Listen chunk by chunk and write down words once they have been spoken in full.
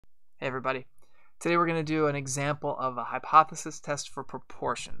Hey everybody. Today we're going to do an example of a hypothesis test for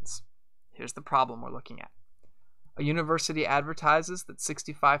proportions. Here's the problem we're looking at. A university advertises that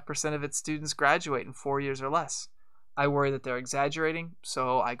 65% of its students graduate in 4 years or less. I worry that they're exaggerating,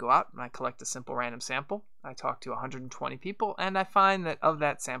 so I go out and I collect a simple random sample. I talk to 120 people, and I find that of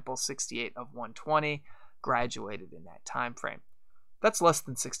that sample, 68 of 120 graduated in that time frame. That's less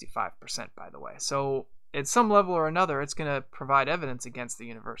than 65%, by the way. So at some level or another, it's going to provide evidence against the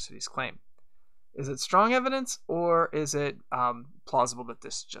university's claim. Is it strong evidence, or is it plausible that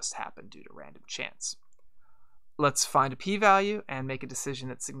this just happened due to random chance? Let's find a p-value and make a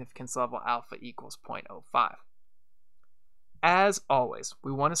decision at significance level alpha equals 0.05. As always,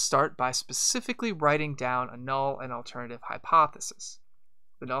 we want to start by specifically writing down a null and alternative hypothesis.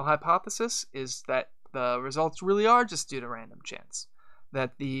 The null hypothesis is that the results really are just due to random chance,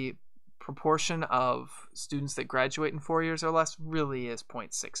 that the proportion of students that graduate in 4 years or less really is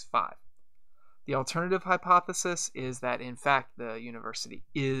 0.65. The alternative hypothesis is that, in fact, the university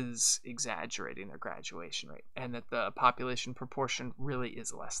is exaggerating their graduation rate and that the population proportion really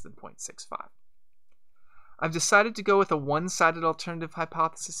is less than 0.65. I've decided to go with a one-sided alternative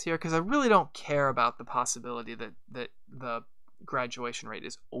hypothesis here because I really don't care about the possibility that the graduation rate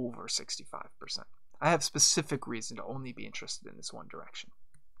is over 65%. I have specific reason to only be interested in this one direction.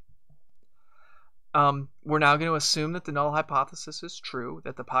 We're now going to assume that the null hypothesis is true,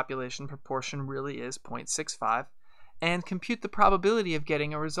 that the population proportion really is 0.65, and compute the probability of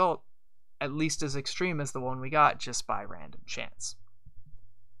getting a result at least as extreme as the one we got just by random chance.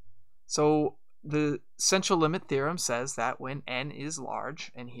 So the central limit theorem says that when n is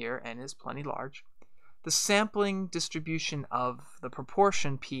large, and here n is plenty large, the sampling distribution of the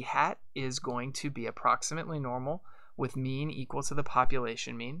proportion p hat is going to be approximately normal, with mean equal to the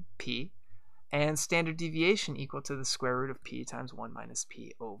population mean, p, and standard deviation equal to the square root of p times 1 minus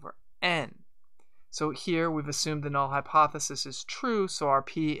p over n. So here we've assumed the null hypothesis is true, so our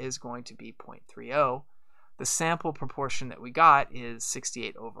p is going to be 0.30. The sample proportion that we got is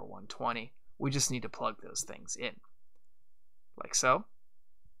 68 over 120. We just need to plug those things in, like so.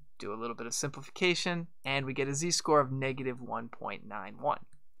 Do a little bit of simplification, and we get a z-score of negative 1.91.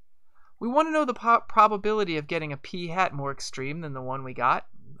 We want to know the probability of getting a p hat more extreme than the one we got.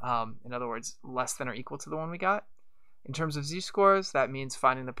 In other words, less than or equal to the one we got. In terms of z-scores, that means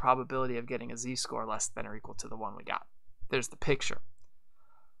finding the probability of getting a z-score less than or equal to the one we got. There's the picture.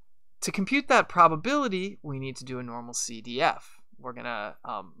 To compute that probability, we need to do a normal CDF. We're going to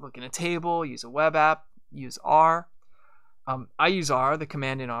look in a table, use a web app, use R. I use R. The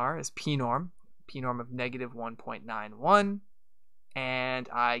command in R is pnorm of negative 1.91, and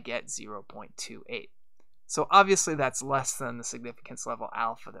I get 0.28. So obviously that's less than the significance level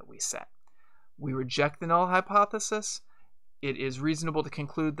alpha that we set. We reject the null hypothesis. It is reasonable to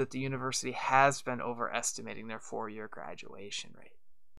conclude that the university has been overestimating their 4-year graduation rate.